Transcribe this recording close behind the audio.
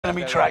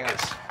enemy trackers.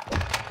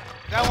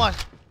 Got one.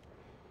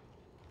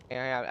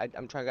 Yeah,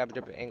 I'm trying to grab a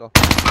different angle.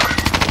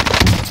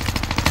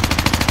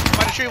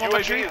 One tree, one more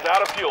tree. UAV is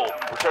out of fuel.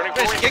 Returning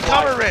for Rich, get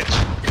cover, Rich.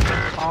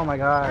 Oh my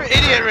god. You're an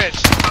idiot, Rich.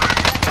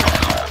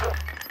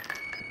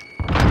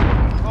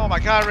 Oh my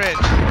god, Rich.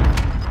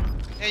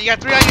 Yeah, you got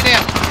 3 on you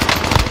now.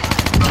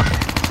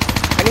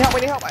 I need help, I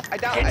need help. I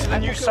down. Get to the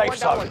new safe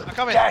zone. I'm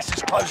coming. Gas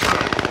is closing in.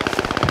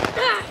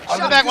 One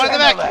in the back, one in the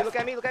back. Look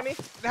at me, look at me. In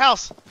the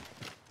house.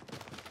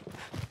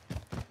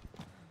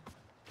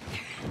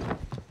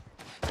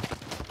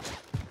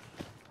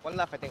 One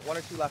left, I think. 1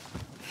 or 2 left.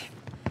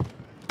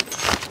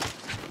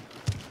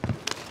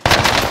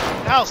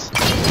 In the house.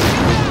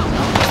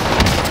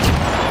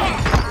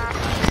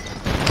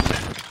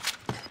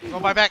 Go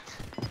by back.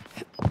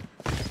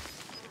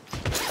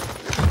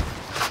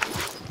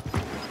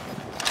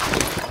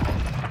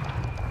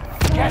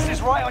 Gas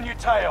is right on your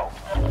tail.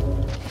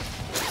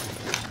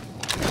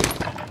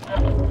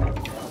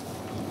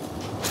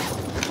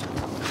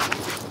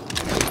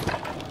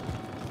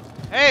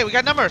 Hey, we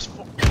got numbers.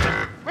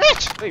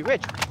 Rich! Hey,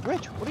 Rich,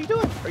 what are you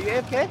doing? Are you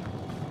AFK?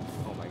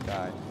 Oh my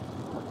god.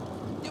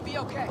 You'll be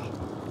okay.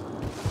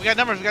 We got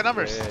numbers, we got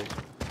numbers.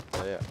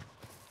 Yeah.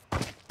 Hate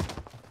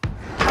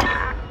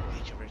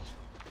you, Rich.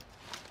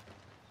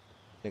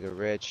 Nigga,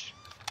 Rich.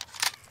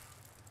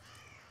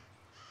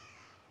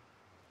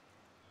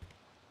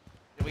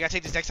 We gotta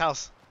take this next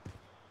house.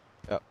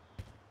 Yep.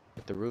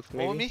 At the roof, Go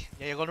maybe? with me?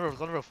 Yeah, go on the roof,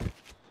 go on the roof.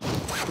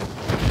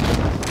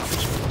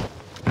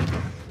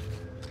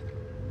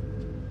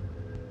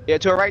 Yeah,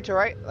 to a right,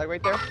 like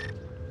right there.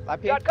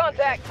 Got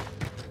contact.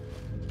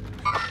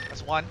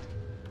 That's 1.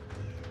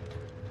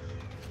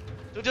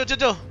 Two.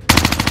 Down.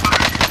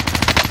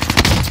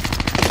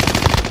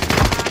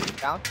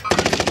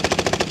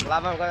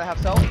 Lava, I'm gonna have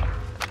so.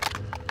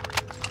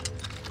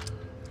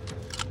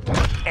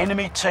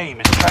 Enemy team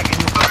is tracking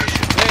your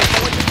position. Hey,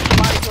 someone just took the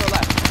body to the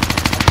left.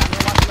 I'm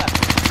gonna watch the left.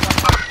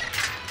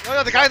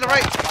 No, the guy on the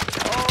right. To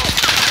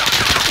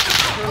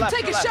the left,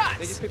 taking to the left. shots.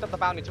 They just picked up the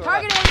bounty to our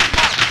Target left. area marked.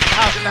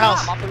 In the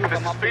house. I'm off the roof, This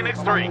I'm is off the Phoenix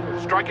roof. 3.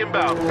 Strike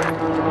inbound.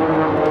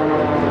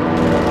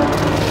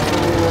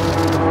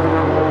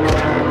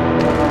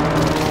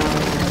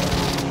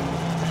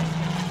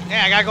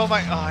 Yeah, I gotta go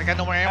my. Oh, I got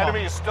no more ammo.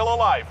 Enemy is still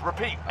alive.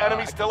 Repeat,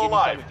 enemy I still can give you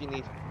alive. some if you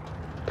need.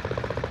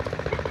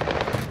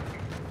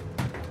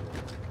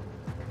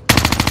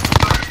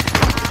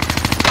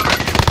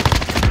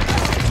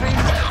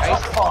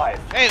 Top 5.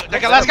 Hey,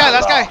 last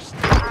guy.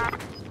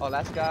 Oh,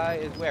 last guy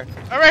is where?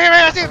 Oh, right here,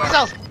 I see him. This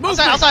house.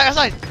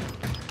 Outside.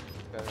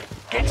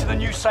 Get to the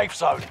new safe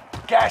zone.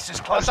 Gas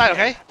is closing Outside, in.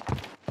 okay?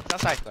 It's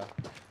outside.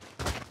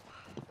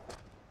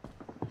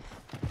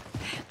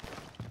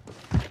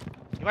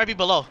 He might be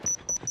below.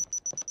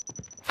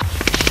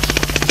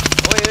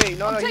 Oh, wait,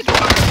 no, he's...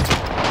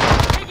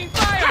 Taking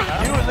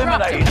fire. You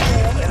eliminated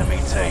all enemy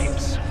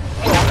teams.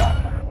 Well done.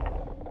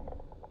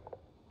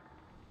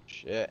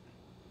 Shit.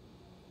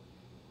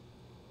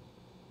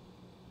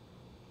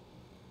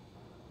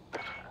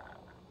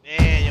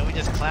 Man, yo, we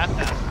just clapped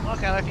that.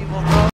 Okay, I like people, bro.